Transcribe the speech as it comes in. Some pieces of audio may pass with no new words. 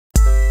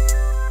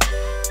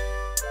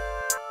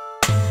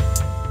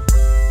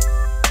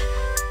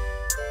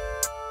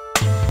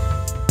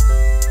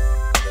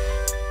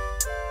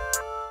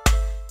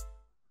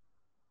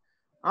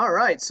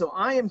right, so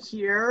I am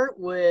here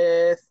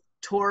with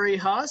Torri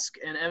Huske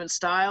and Evan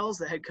Stiles,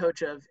 the head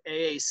coach of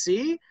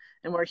AAC,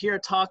 and we're here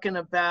talking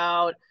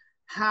about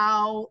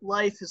how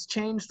life has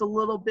changed a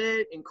little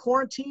bit in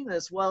quarantine,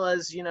 as well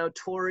as,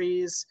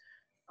 Torri's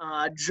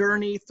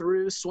journey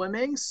through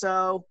swimming.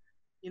 So,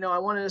 I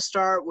wanted to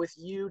start with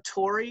you,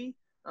 Torri.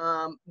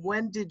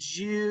 When did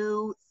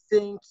you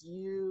think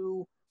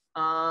you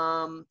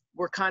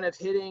were kind of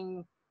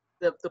hitting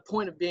the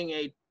point of being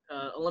a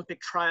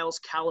Olympic trials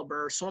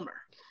caliber swimmer?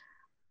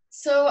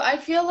 So I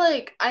feel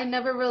like I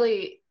never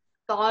really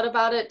thought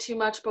about it too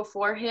much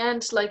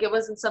beforehand. Like it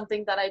wasn't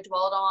something that I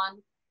dwelled on.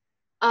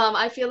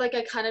 I feel like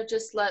I kind of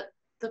just let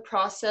the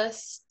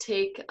process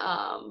take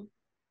over,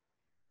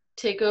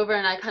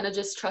 and I kind of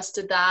just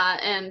trusted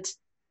that. And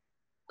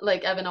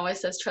like Evan always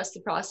says, trust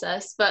the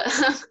process. But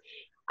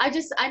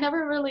I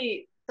never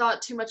really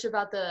thought too much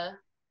about the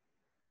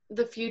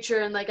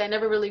future, and like I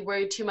never really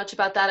worried too much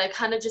about that. I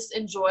kind of just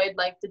enjoyed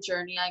like the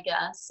journey, I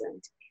guess,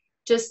 and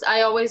just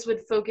I always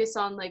would focus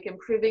on like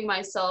improving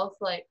myself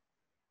like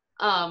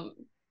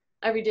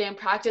every day in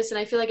practice, and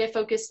I feel like I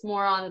focused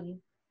more on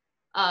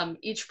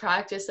each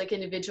practice like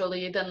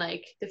individually than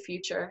like the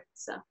future.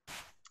 So.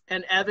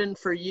 And Evan,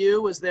 for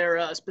you, was there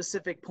a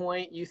specific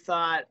point you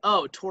thought,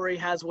 oh, Torri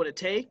has what it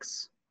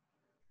takes?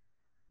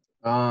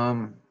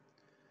 In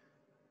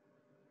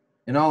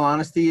all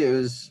honesty, it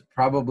was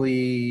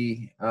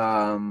probably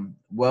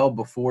well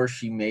before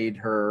she made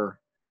her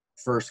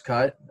first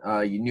cut.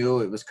 You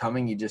knew it was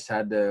coming. You just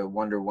had to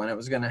wonder when it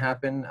was going to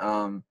happen.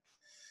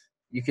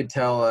 You could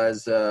tell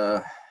as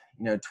 12,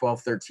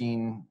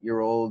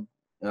 13-year-old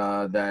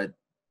that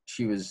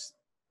she was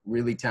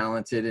really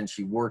talented, and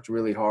she worked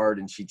really hard,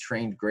 and she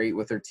trained great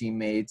with her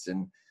teammates.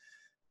 And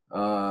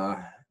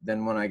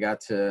then when I got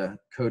to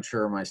coach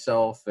her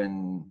myself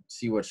and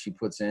see what she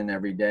puts in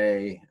every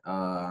day,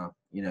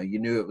 you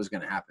knew it was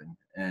going to happen.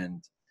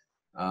 And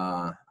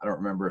I don't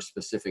remember a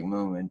specific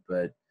moment,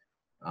 but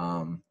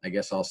I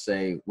guess I'll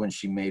say when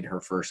she made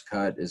her first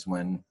cut is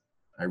when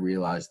I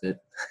realized it.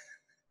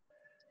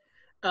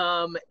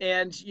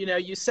 And,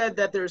 you said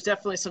that there's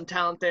definitely some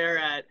talent there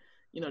at,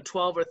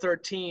 12 or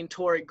 13,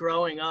 Torri,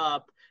 growing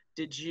up.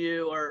 Did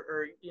you,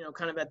 or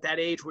kind of at that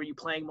age, were you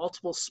playing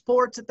multiple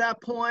sports at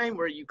that point?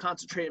 Were you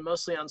concentrated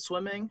mostly on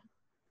swimming?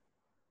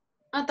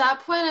 At that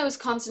point, I was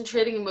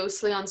concentrating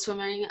mostly on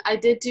swimming. I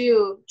did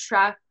do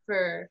track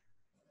for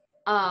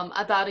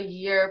about a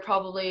year,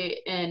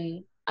 probably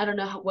in, I don't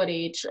know what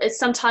age. It's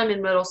sometime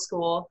in middle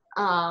school.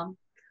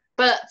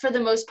 But for the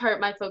most part,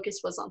 my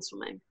focus was on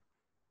swimming.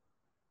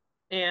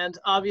 And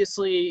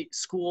obviously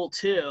school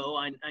too.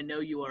 I know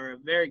you are a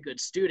very good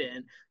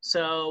student.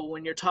 So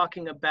when you're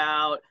talking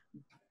about,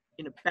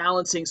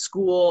 balancing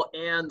school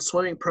and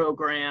swimming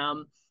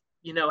program,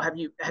 have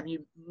you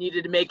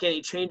needed to make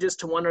any changes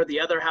to one or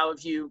the other? How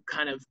have you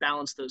kind of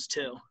balanced those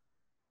two?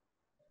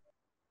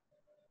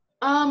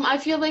 I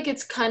feel like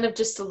it's kind of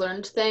just a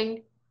learned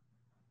thing.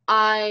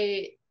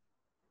 I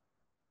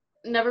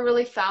never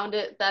really found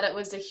that it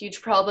was a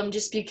huge problem,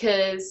 just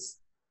because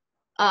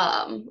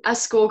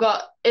as school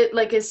got, it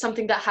like is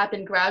something that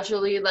happened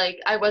gradually. Like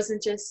I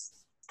wasn't just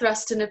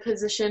thrust in a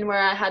position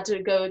where I had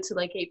to go to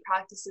like 8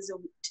 practices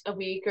a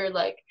week, or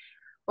like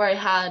where I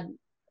had,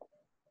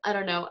 I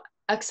don't know,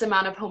 X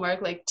amount of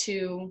homework, like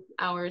 2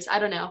 hours. I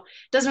don't know.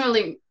 It doesn't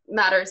really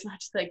matter as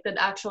much like the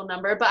actual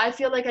number, but I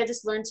feel like I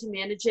just learned to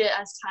manage it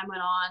as time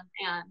went on.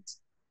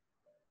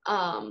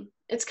 And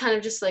it's kind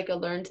of just like a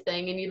learned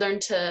thing, and you learn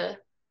to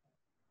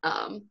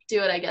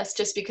do it, I guess,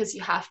 just because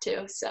you have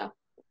to. So.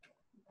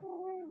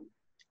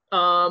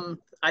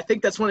 I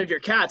think that's one of your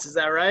cats. Is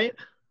that right?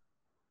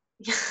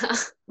 Yeah.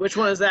 Which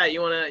one is that?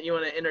 You wanna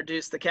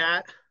introduce the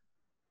cat?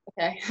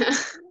 Okay.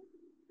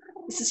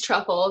 This is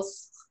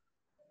Truffles.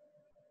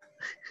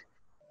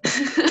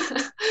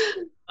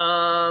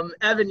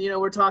 Evan,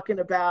 we're talking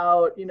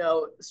about,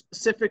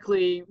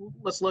 specifically,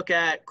 let's look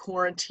at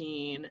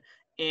quarantine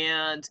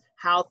and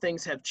how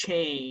things have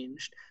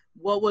changed.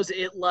 What was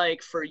it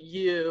like for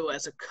you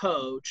as a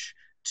coach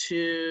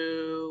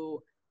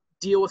to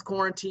deal with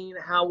quarantine?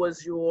 How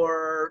did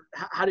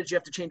you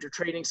have to change your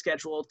training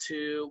schedule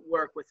to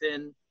work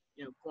within,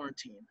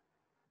 quarantine?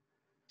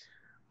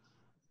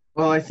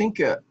 Well, I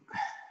think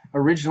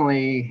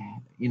originally,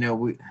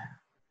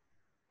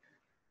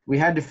 we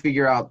had to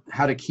figure out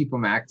how to keep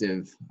them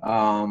active.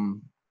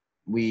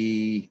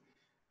 We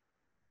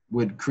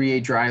would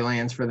create dry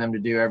lands for them to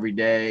do every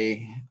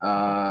day.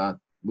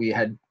 We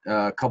had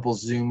a couple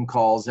Zoom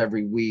calls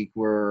every week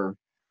where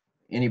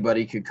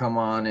anybody could come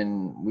on,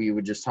 and we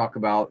would just talk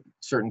about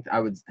I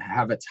would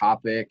have a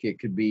topic. It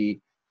could be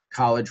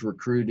college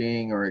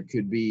recruiting, or it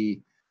could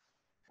be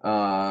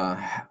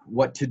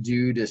what to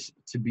do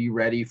to be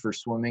ready for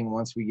swimming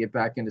once we get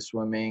back into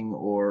swimming,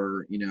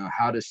 or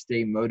how to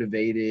stay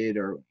motivated,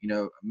 or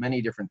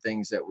many different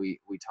things that we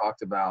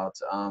talked about.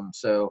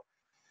 So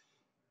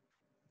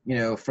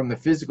from the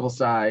physical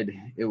side,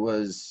 it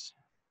was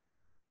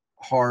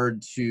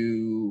hard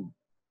to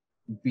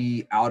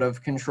be out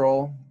of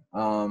control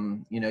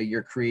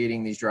you're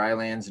creating these dry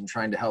lands and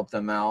trying to help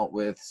them out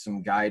with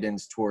some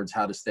guidance towards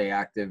how to stay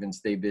active and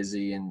stay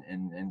busy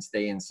and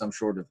stay in some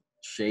sort of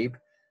shape.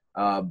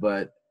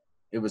 But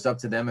it was up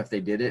to them if they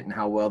did it and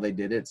how well they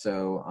did it.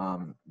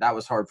 So that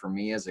was hard for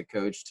me as a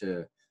coach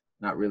to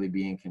not really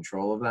be in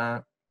control of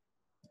that.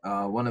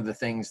 One of the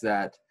things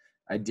that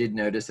I did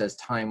notice as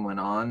time went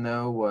on,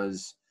 though,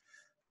 was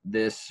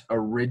this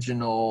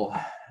original,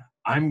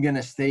 I'm going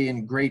to stay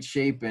in great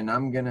shape and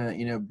I'm going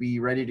to, be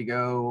ready to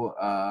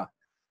go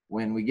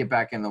when we get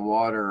back in the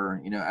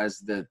water. As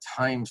the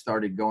time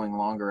started going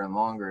longer and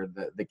longer,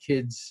 the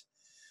kids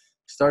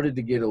started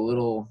to get a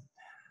little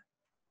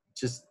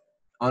just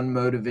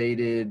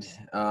unmotivated,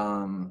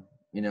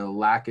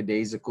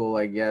 lackadaisical,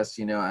 I guess.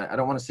 I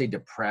don't want to say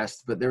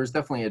depressed, but there was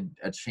definitely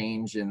a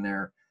change in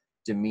their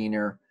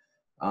demeanor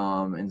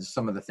and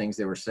some of the things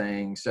they were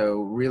saying.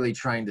 So really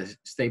trying to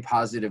stay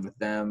positive with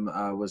them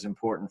was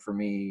important for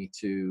me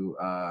to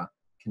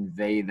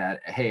convey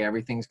that, hey,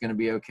 everything's going to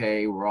be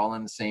okay. We're all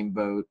in the same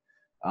boat.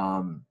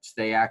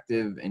 Stay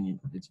active, and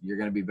you're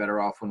going to be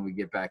better off when we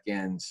get back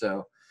in.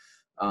 So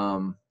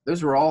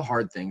those were all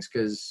hard things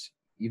because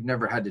you've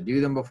never had to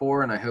do them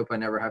before, and I hope I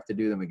never have to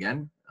do them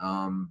again.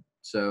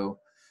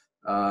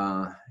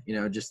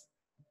 Just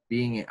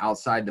being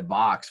outside the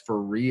box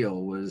for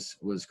real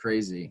was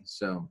crazy.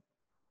 So.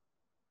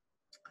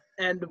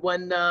 And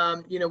when,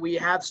 we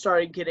have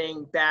started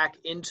getting back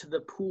into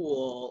the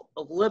pool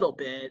a little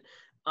bit,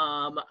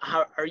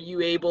 how are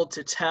you able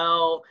to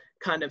tell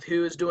kind of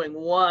who is doing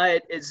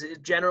what? Is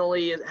it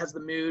generally, has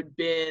the mood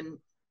been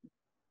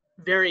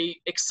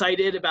very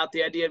excited about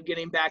the idea of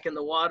getting back in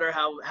the water?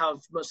 How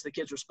have most of the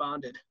kids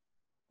responded?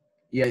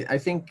 Yeah, I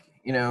think,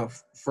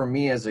 for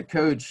me as a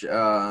coach,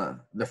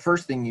 the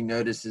first thing you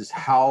notice is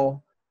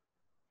how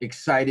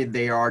excited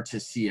they are to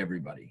see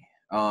everybody.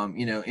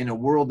 In a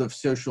world of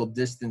social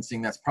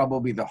distancing, that's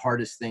probably the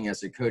hardest thing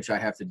as a coach I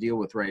have to deal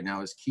with right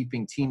now, is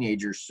keeping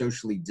teenagers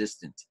socially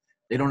distant.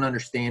 They don't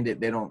understand it.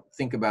 They don't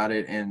think about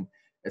it. And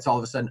it's all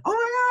of a sudden, oh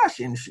my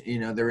gosh. And,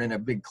 they're in a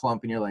big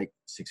clump and you're like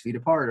 6 feet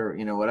apart or,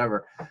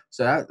 whatever.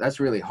 So that's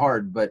really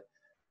hard. But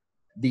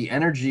the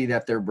energy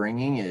that they're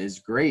bringing is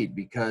great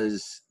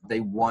because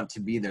they want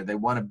to be there. They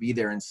want to be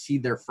there and see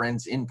their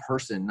friends in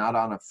person, not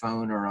on a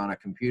phone or on a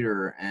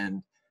computer.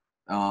 And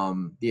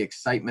the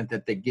excitement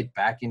that they get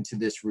back into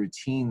this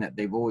routine that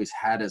they've always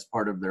had as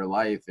part of their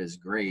life is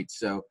great.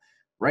 So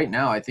right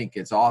now, I think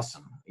it's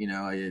awesome.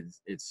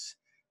 It's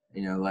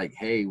like,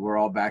 hey, we're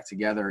all back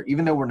together,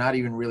 even though we're not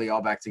even really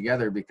all back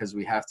together because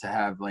we have to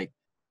have like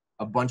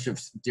a bunch of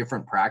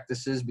different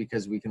practices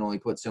because we can only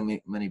put so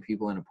many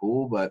people in a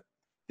pool, but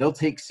they'll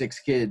take 6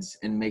 kids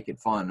and make it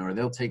fun, or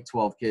they'll take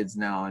 12 kids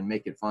now and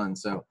make it fun.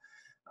 So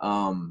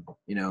I'm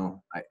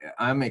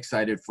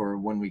excited for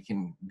when we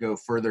can go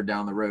further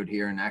down the road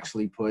here and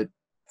actually put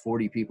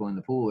 40 people in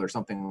the pool or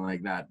something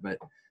like that. But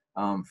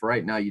for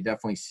right now, you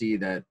definitely see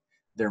that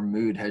their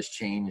mood has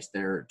changed.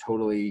 They're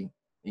totally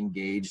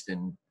engaged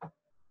and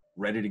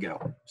ready to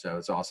go. So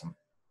it's awesome.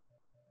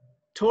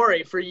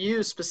 Torri, for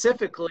you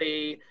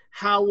specifically,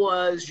 how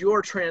was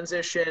your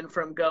transition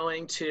from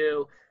going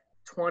to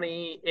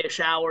 20-ish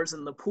hours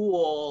in the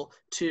pool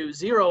to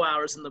 0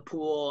 hours in the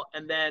pool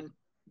and then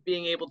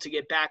being able to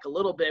get back a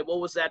little bit? What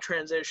was that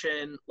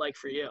transition like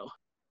for you?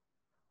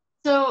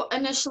 So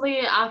initially,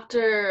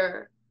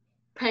 after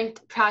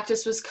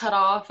practice was cut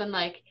off and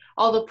like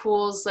all the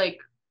pools like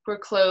were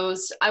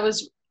closed, I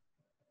was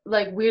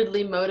like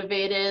weirdly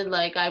motivated.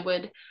 Like I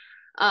would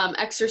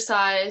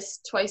exercise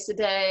twice a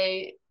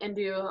day and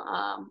do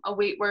a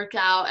weight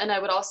workout, and I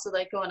would also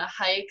like go on a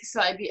hike.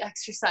 So I'd be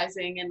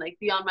exercising and like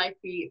be on my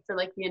feet for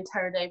like the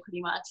entire day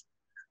pretty much.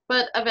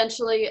 But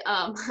eventually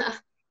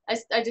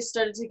I just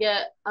started to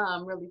get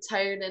really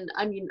tired and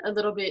a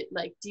little bit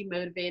like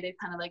demotivated,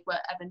 kind of like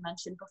what Evan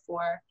mentioned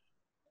before.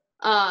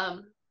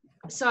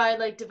 So I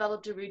like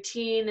developed a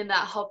routine, and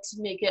that helped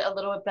make it a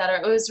little bit better.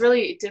 It was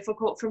really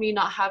difficult for me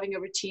not having a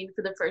routine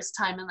for the first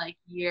time in like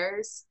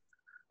years,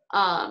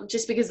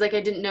 just because like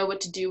I didn't know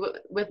what to do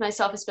with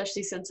myself,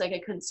 especially since like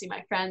I couldn't see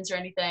my friends or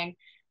anything.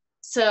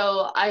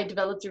 So I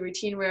developed a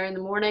routine where in the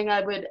morning I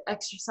would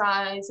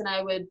exercise and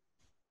I would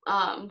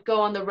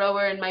go on the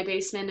rower in my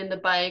basement and the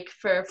bike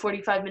for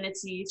 45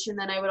 minutes each. And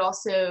then I would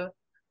also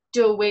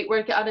do a weight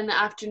workout in the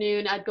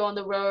afternoon. I'd go on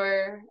the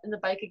rower and the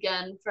bike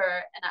again for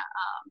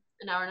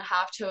an hour and a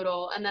half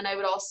total. And then I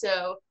would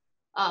also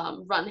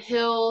run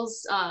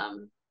hills,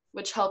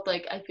 which helped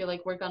like, I feel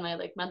like work on my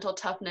like mental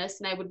toughness.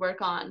 And I would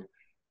work on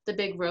the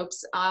big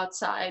ropes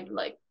outside,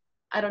 like,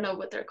 I don't know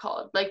what they're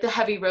called, like the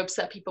heavy ropes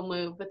that people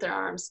move with their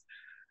arms.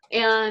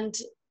 And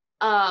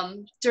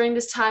during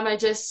this time, I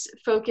just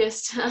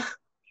focused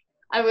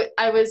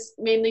I was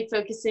mainly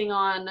focusing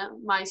on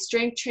my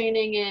strength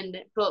training and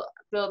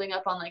building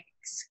up on like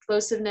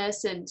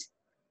explosiveness, and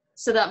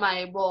so that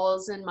my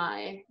rolls and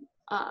my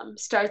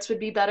starts would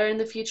be better in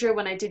the future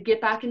when I did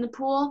get back in the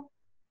pool.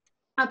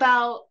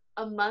 About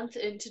a month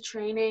into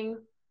training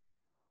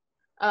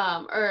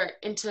or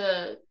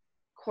into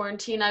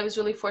quarantine, I was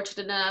really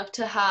fortunate enough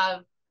to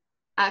have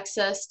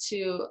access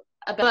to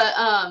But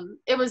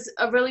it was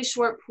a really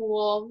short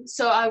pool,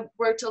 so I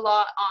worked a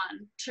lot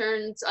on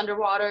turns,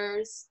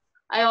 underwaters.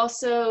 I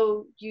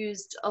also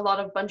used a lot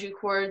of bungee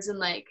cords and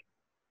like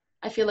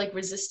I feel like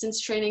resistance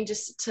training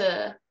just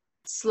to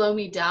slow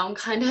me down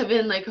kind of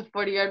in like a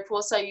 40-yard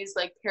pool. So I used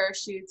like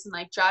parachutes and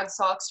like drag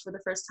socks for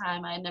the first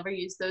time. I had never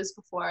used those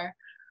before,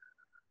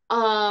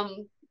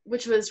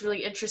 which was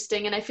really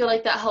interesting. And I feel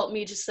like that helped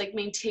me just like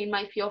maintain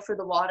my feel for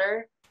the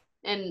water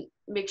and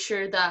make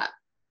sure that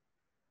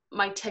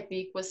my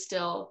technique was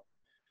still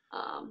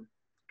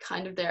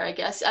kind of there, I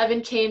guess.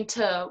 Evan came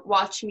to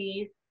watch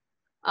me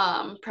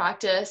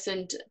practice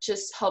and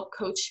just help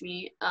coach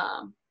me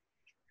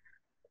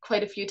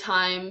quite a few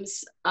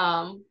times,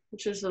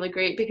 which was really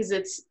great because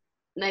it's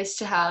nice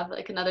to have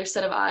like another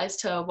set of eyes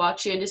to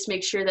watch you and just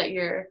make sure that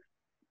you're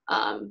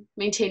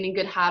maintaining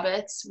good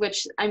habits,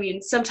 which I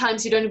mean,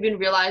 sometimes you don't even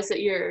realize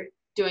that you're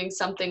doing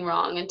something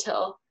wrong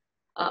until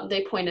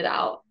they point it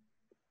out.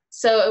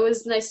 So it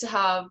was nice to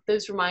have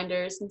those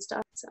reminders and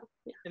stuff. So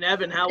yeah. And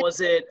Evan, how was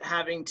it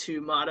having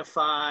to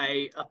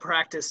modify a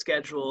practice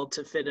schedule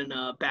to fit in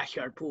a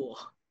backyard pool?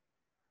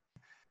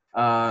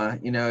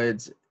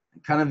 It's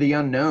kind of the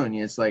unknown.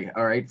 It's like,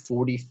 all right,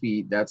 40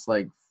 feet, that's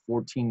like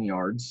 14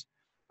 yards.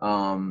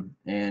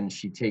 And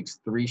she takes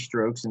 3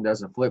 strokes and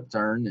does a flip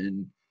turn.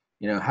 And,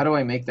 how do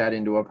I make that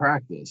into a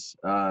practice?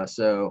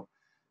 So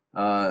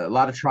a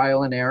lot of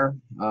trial and error,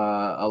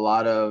 a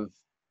lot of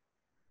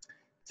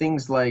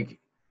things like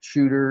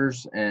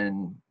shooters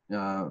and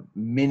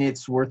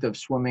minutes worth of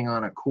swimming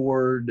on a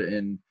cord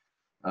and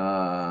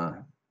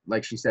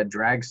like she said,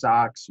 drag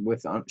socks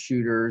with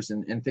shooters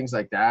and things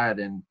like that.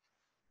 And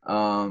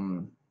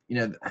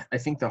I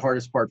think the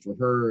hardest part for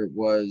her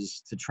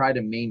was to try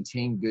to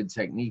maintain good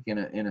technique in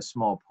a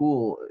small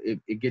pool.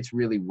 It gets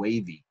really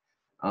wavy.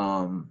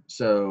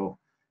 So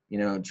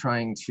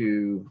trying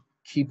to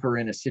keep her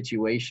in a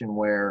situation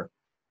where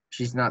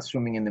she's not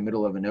swimming in the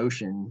middle of an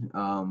ocean,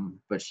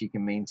 but she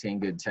can maintain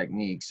good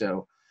technique.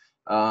 So,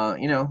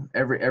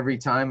 every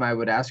time I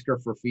would ask her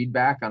for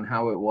feedback on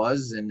how it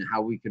was and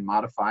how we could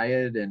modify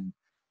it. And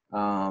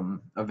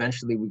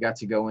eventually we got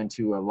to go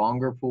into a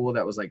longer pool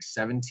that was like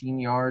 17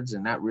 yards.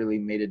 And that really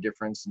made a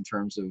difference in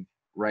terms of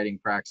writing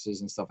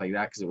practices and stuff like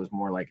that, because it was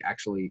more like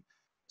actually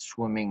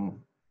swimming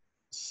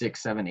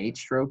 6, 7, 8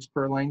 strokes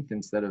per length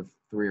instead of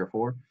 3 or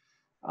 4.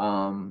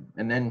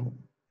 And then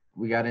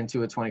we got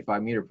into a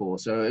 25-meter pool.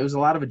 So it was a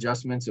lot of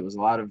adjustments. It was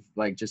a lot of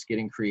like just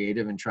getting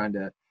creative and trying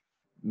to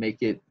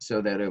make it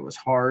so that it was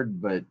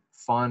hard but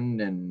fun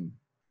and,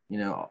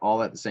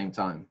 all at the same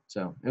time.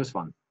 So it was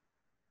fun.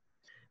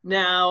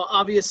 Now,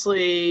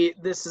 obviously,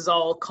 this is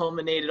all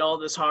culminated, all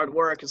this hard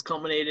work has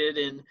culminated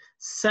in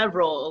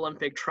several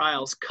Olympic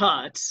trials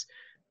cuts.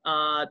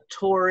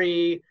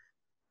 Torri,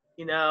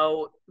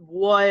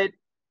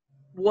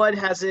 what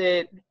has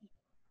it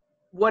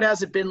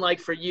been like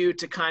for you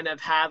to kind of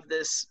have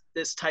this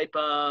type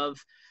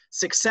of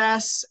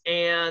success?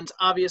 And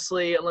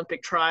obviously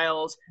Olympic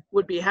trials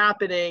would be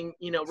happening,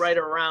 right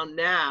around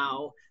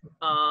now.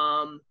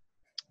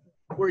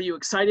 Were you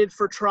excited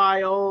for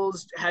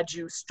trials? Had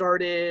you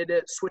started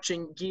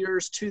switching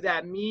gears to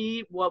that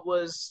meet? What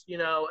was,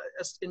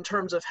 in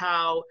terms of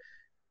how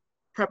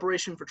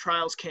preparation for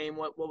trials came,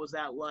 what was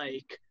that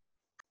like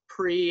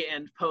pre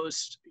and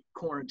post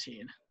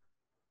quarantine?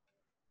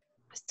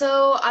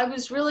 So I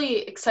was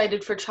really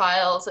excited for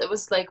trials. It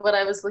was like what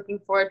I was looking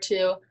forward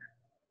to.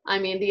 I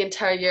mean, the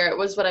entire year, it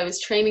was what I was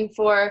training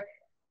for.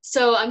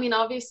 So, I mean,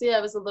 obviously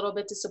I was a little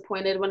bit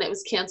disappointed when it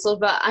was canceled,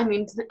 but I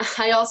mean,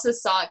 I also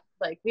saw it,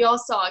 like we all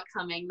saw it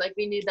coming. Like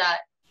we knew that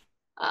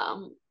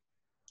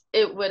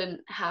it wouldn't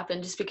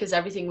happen just because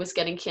everything was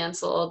getting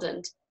canceled.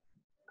 And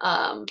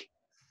I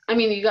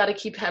mean, you got to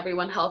keep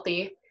everyone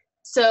healthy.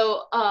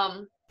 So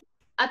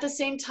at the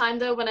same time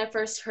though, when I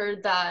first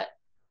heard that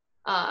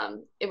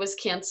it was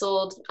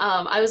canceled,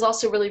 I was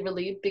also really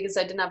relieved because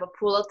I didn't have a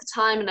pool at the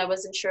time and I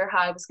wasn't sure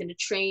how I was going to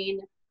train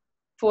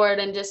for it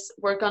and just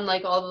work on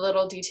like all the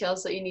little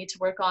details that you need to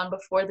work on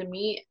before the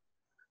meet.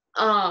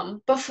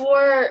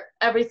 Before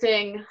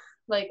everything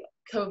like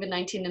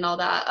COVID-19 and all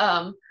that,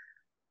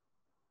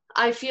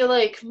 I feel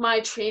like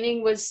my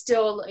training was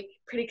still like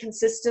pretty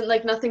consistent,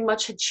 like nothing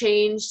much had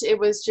changed. It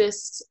was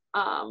just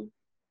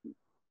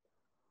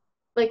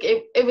like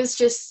it was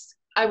just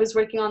I was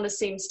working on the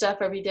same stuff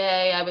every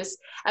day. I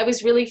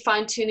was really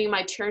fine-tuning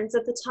my turns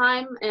at the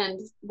time and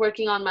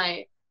working on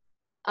my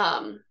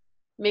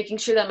making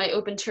sure that my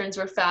open turns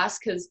were fast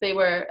because they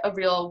were a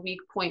real weak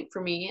point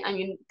for me. I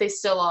mean, they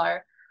still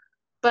are.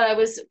 But I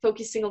was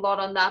focusing a lot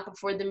on that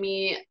before the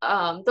meet.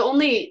 The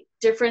only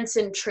difference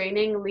in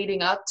training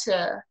leading up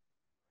to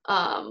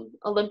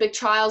Olympic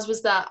trials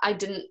was that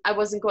I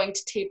wasn't going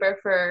to taper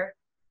for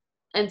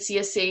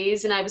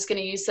NCSAs, and I was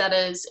going to use that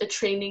as a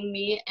training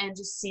meet and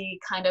just see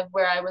kind of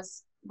where I'm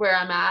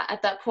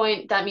at that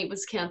point. That meet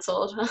was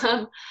canceled.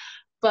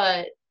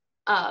 But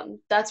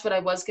that's what I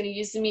was going to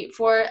use the meet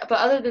for. But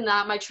other than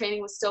that, my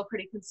training was still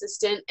pretty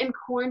consistent. In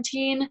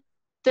quarantine,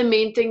 the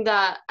main thing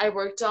that I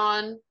worked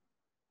on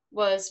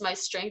was my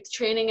strength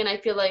training, and I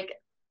feel like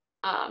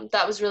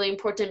that was really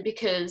important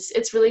because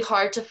it's really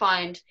hard to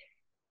find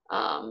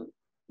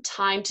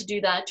time to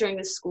do that during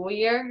the school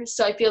year.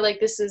 So I feel like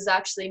this is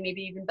actually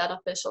maybe even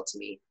beneficial to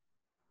me.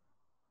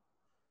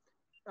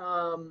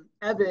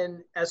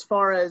 Evan, as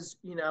far as,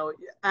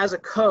 as a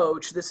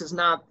coach,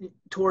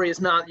 Torri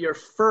is not your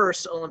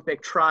first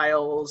Olympic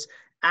trials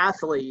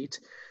athlete.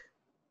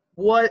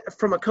 What,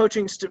 from a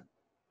coaching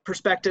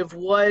perspective,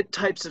 what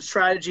types of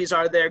strategies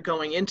are there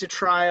going into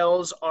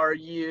trials? Are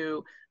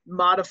you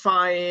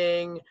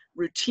modifying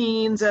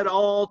routines at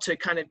all to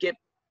kind of get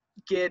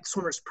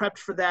swimmers prepped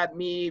for that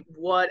meet?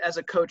 What, as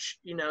a coach,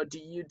 do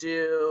you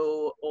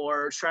do,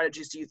 or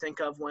strategies do you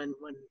think of when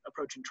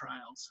approaching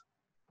trials?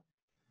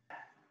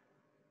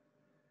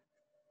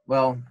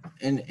 Well,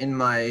 in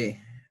my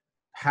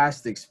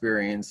past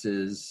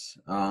experiences,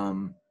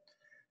 I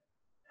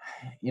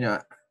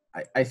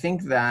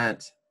think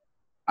that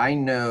I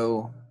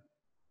know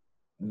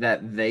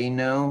that they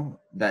know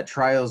that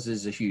trials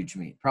is a huge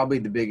meet, probably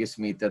the biggest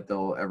meet that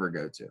they'll ever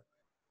go to.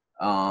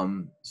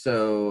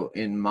 So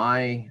in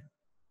my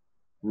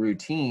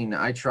routine,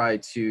 I try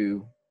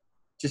to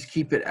just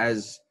keep it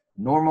as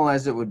normal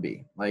as it would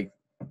be. Like,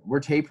 we're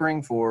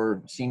tapering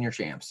for senior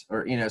champs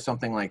or,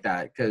 something like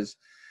that, because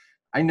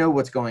I know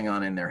what's going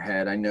on in their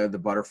head. I know the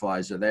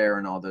butterflies are there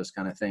and all those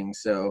kind of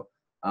things. So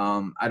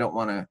I don't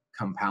want to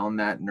compound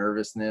that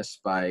nervousness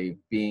by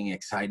being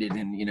excited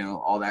and,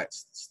 all that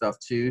stuff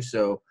too.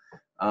 So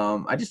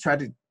I just try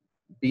to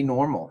be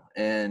normal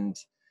and,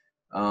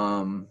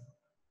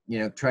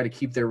 try to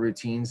keep their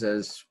routines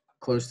as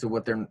close to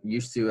what they're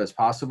used to as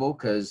possible,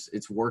 because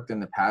it's worked in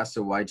the past.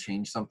 So why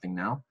change something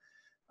now?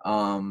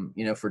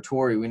 For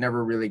Torri, we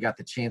never really got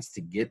the chance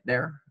to get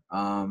there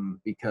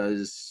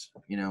because,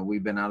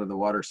 we've been out of the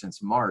water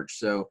since March.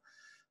 So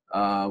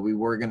we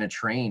were going to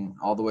train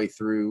all the way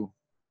through,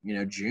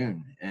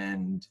 June,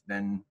 and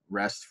then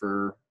rest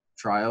for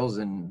trials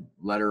and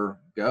let her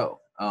go.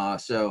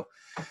 So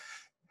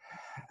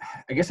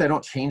I guess I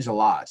don't change a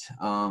lot.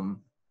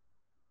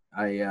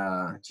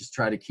 I just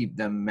try to keep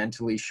them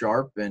mentally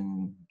sharp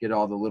and get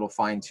all the little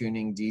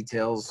fine-tuning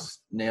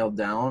details nailed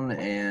down,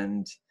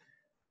 and,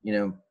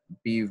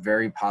 be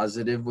very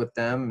positive with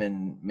them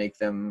and make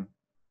them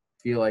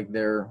feel like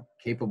they're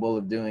capable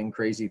of doing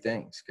crazy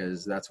things,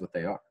 because that's what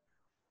they are.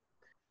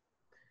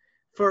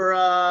 For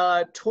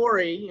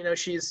Torri,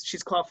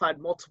 she's qualified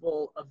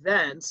multiple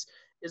events.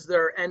 Is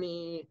there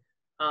any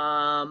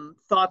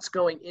thoughts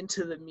going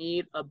into the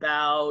meet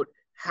about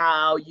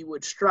how you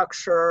would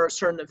structure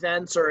certain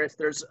events, or if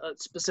there's a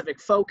specific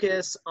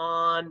focus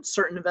on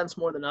certain events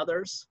more than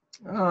others?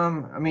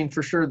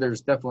 For sure,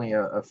 there's definitely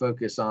a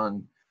focus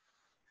on,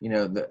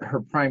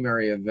 her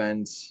primary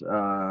events,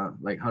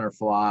 like 100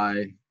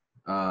 fly,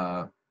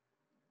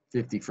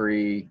 50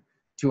 free,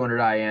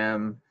 200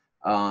 IM,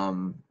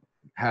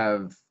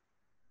 have,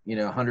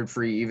 100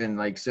 free, even,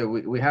 like, so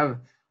we have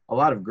a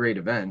lot of great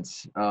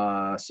events.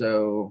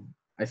 So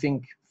I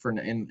think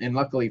and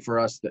luckily for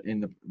us,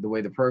 in the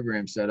way the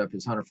program's set up,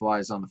 is 100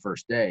 flies on the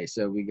first day.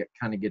 So we get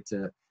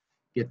to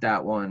get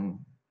that one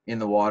in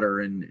the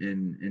water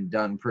and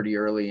done pretty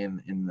early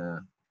in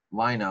the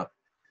lineup.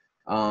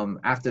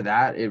 After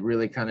that, it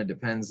really kind of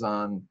depends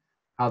on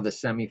how the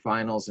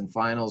semifinals and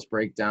finals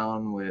break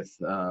down with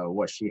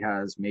what she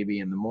has maybe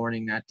in the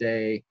morning that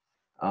day.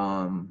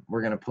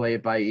 We're going to play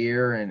it by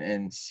ear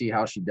and see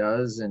how she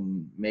does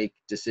and make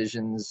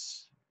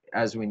decisions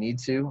as we need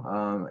to.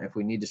 If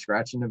we need to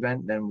scratch an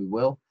event, then we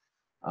will.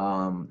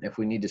 If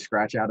we need to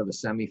scratch out of a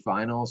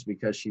semifinals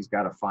because she's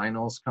got a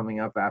finals coming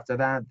up after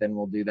that, then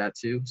we'll do that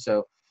too.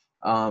 So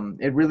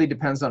it really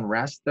depends on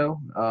rest, though.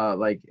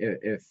 Like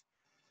if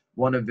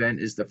one event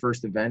is the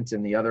first event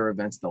and the other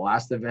event's the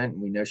last event,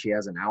 and we know she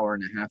has an hour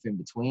and a half in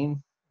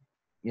between,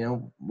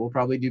 we'll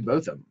probably do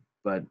both of them.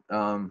 But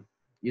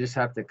you just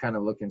have to kind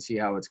of look and see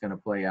how it's going to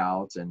play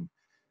out and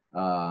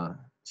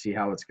see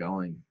how it's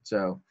going.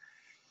 So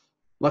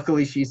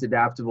luckily she's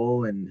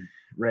adaptable and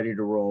ready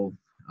to roll.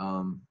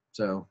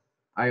 So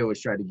I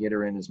always try to get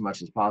her in as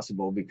much as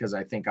possible, because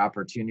I think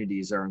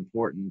opportunities are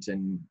important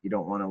and you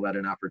don't want to let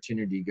an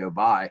opportunity go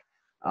by.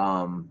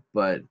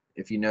 But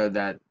if you know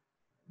that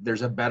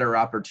there's a better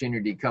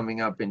opportunity coming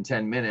up in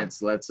 10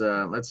 minutes, let's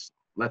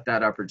let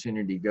that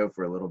opportunity go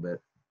for a little bit.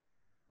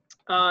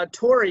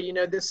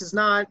 Torri, this is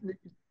not,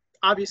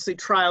 obviously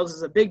trials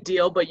is a big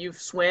deal, but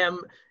you've swam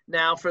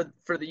now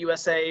for the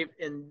USA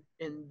in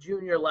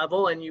junior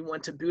level, and you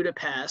went to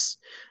Budapest.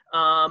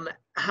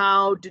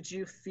 How do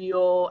you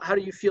feel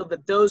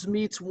that those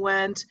meets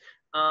went?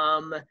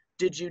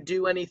 Did you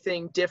do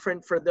anything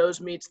different for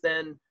those meets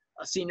than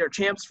senior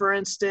champs, for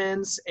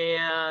instance?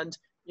 And,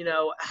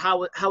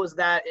 how was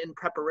that in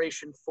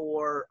preparation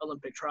for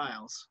Olympic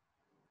trials?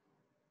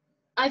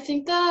 I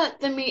think that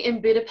the meet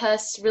in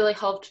Budapest really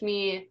helped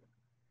me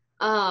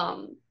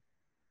kind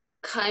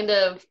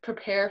of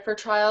prepare for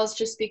trials,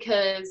 just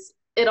because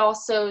it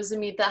also was a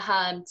meet that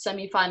had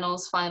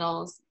semifinals,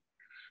 finals,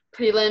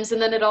 prelims, and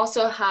then it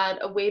also had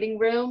a waiting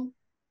room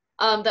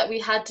that we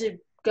had to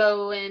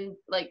go in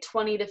like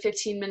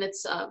 15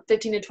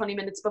 to 20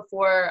 minutes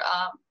before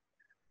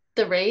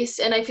the race.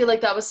 And I feel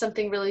like that was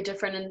something really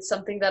different and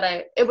something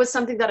that it was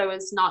something that I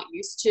was not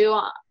used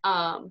to.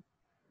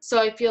 So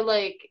I feel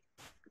like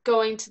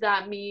going to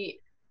that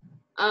meet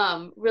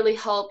really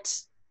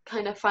helped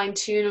kind of fine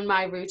tune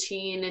my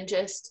routine and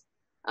just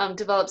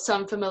develop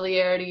some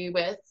familiarity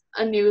with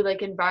a new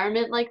like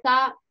environment like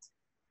that.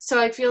 So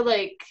I feel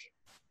like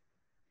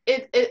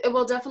it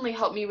will definitely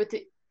help me with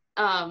the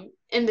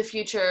in the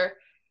future,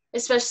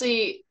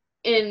 especially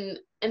in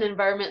an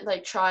environment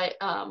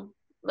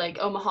like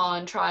Omaha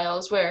and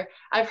trials, where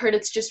I've heard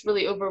it's just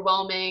really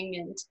overwhelming,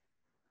 and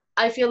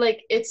I feel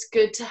like it's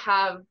good to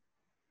have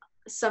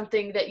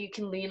something that you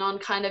can lean on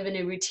kind of in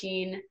a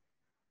routine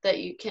that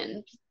you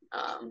can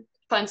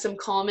find some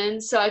calm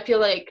in. So I feel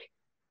like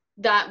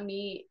that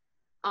meet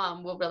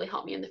will really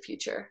help me in the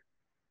future.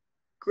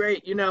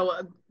 Great.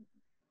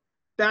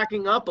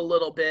 Backing up a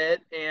little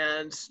bit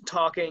and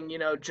talking,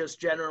 just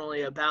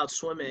generally about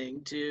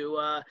swimming,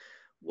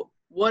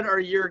 what are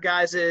your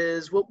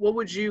guys's, what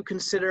would you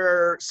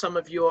consider some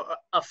of your,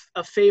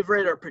 a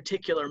favorite or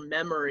particular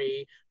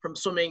memory from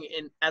swimming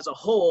as a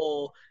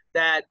whole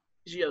that,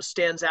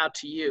 stands out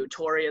to you?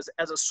 Torri,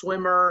 as a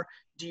swimmer,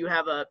 do you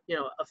have a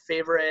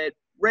favorite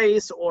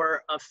race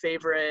or a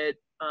favorite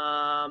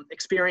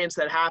experience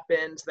that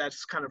happened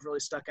that's kind of really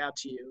stuck out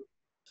to you?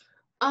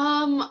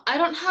 I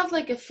don't have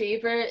like a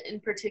favorite in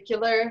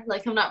particular.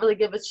 Like, I'm not really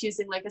good with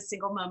choosing like a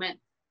single moment,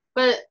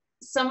 but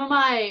some of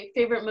my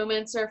favorite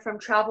moments are from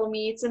travel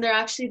meets, and they're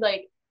actually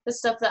like the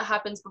stuff that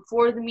happens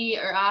before the meet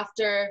or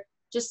after,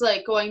 just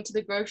like going to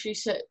the grocery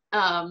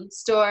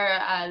store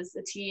as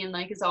a teen,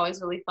 like, is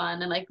always really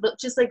fun, and like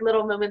just like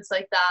little moments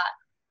like that.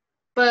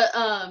 But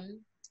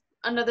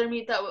another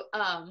meet that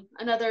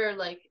another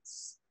like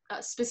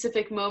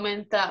specific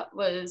moment that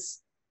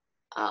was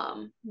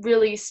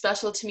really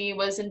special to me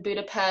was in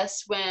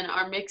Budapest, when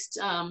our mixed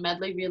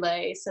medley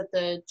relay set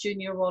the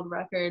junior world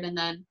record, and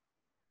then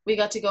we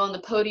got to go on the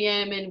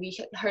podium and we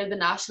heard the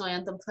national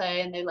anthem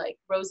play, and they like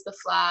rose the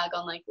flag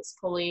on like this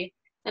pulley,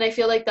 and I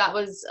feel like that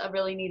was a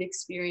really neat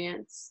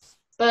experience.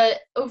 But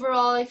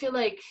overall, I feel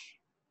like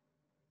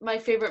my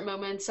favorite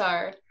moments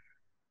are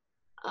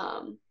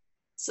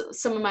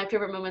some of my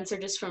favorite moments are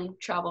just from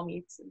travel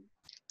meets.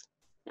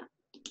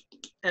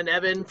 And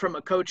Evan, from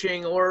a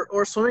coaching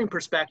or swimming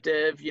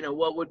perspective,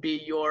 what would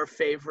be your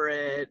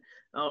favorite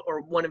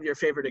or one of your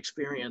favorite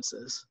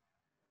experiences?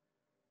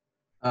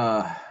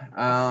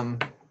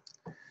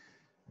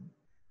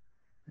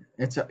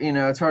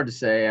 It's hard to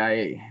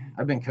say.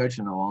 I've been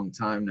coaching a long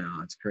time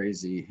now. It's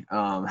crazy.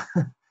 But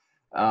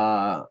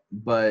I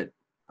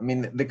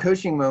mean, the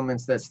coaching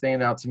moments that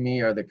stand out to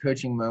me are the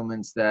coaching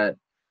moments that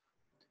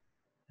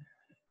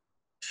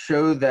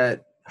show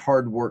that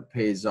hard work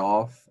pays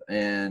off.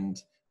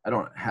 And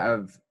I'm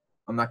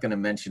not going to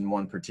mention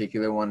one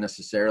particular one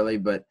necessarily,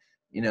 but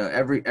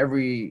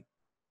every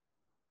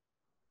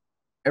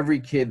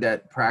kid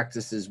that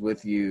practices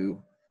with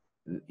you,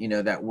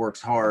 that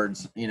works hard,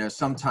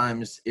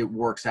 sometimes it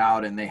works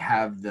out and they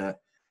have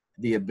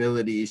the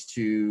abilities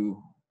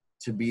to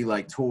be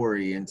like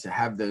Torri and to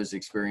have those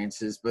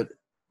experiences, but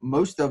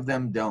most of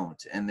them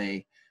don't, and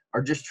they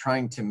are just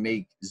trying to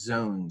make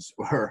zones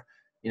or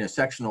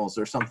sectionals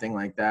or something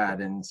like that.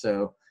 And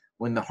so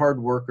when the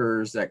hard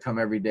workers that come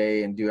every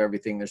day and do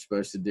everything they're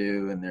supposed to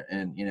do, and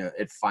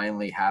it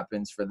finally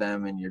happens for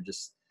them, and you're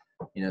just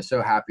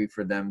so happy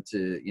for them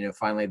to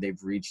finally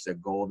they've reached a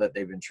goal that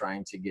they've been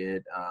trying to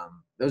get,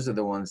 those are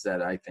the ones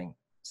that I think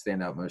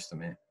stand out most to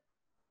me.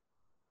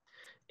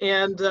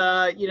 And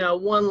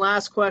one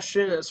last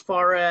question, as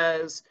far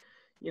as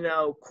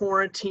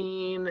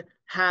quarantine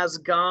has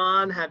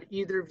gone, have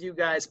either of you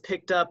guys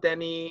picked up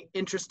any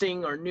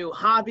interesting or new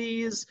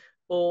hobbies,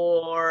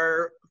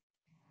 or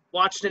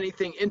watched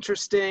anything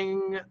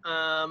interesting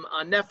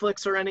on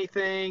Netflix or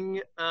anything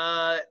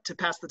to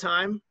pass the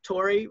time?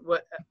 Torri,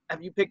 what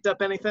have you picked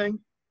up anything?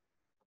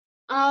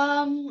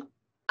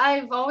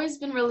 I've always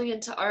been really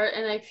into art,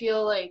 and I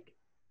feel like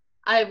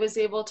I was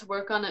able to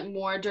work on it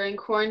more during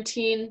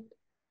quarantine.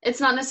 It's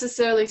not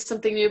necessarily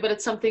something new, but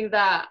it's something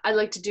that I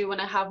like to do when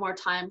I have more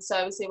time. So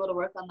I was able to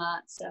work on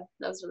that. So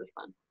that was really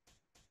fun.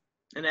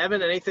 And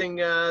Evan, anything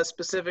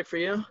specific for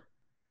you?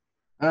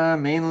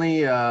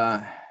 Mainly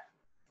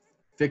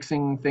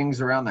fixing things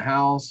around the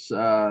house,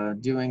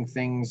 doing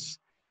things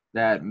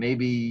that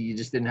maybe you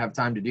just didn't have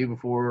time to do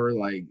before,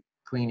 like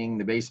cleaning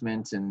the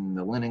basement and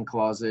the linen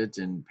closet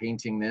and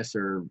painting this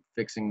or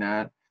fixing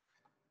that.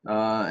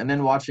 And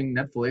then watching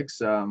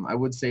Netflix. I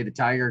would say The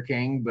Tiger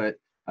King, but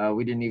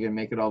we didn't even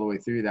make it all the way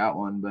through that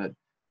one. But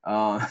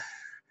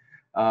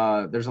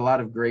there's a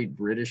lot of great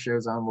British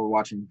shows on. We're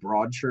watching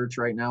Broadchurch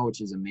right now,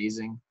 which is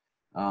amazing.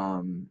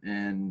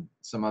 And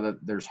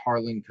there's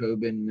Harlan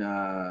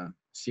Coben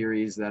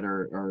series that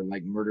are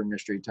like murder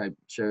mystery type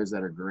shows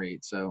that are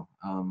great. So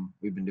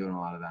we've been doing a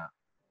lot of that.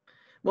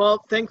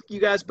 Well, thank you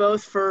guys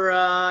both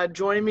for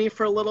joining me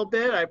for a little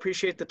bit. I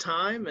appreciate the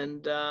time,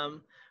 and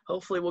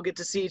hopefully we'll get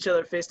to see each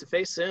other face to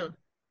face soon.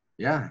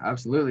 Yeah,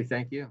 absolutely.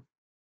 Thank you.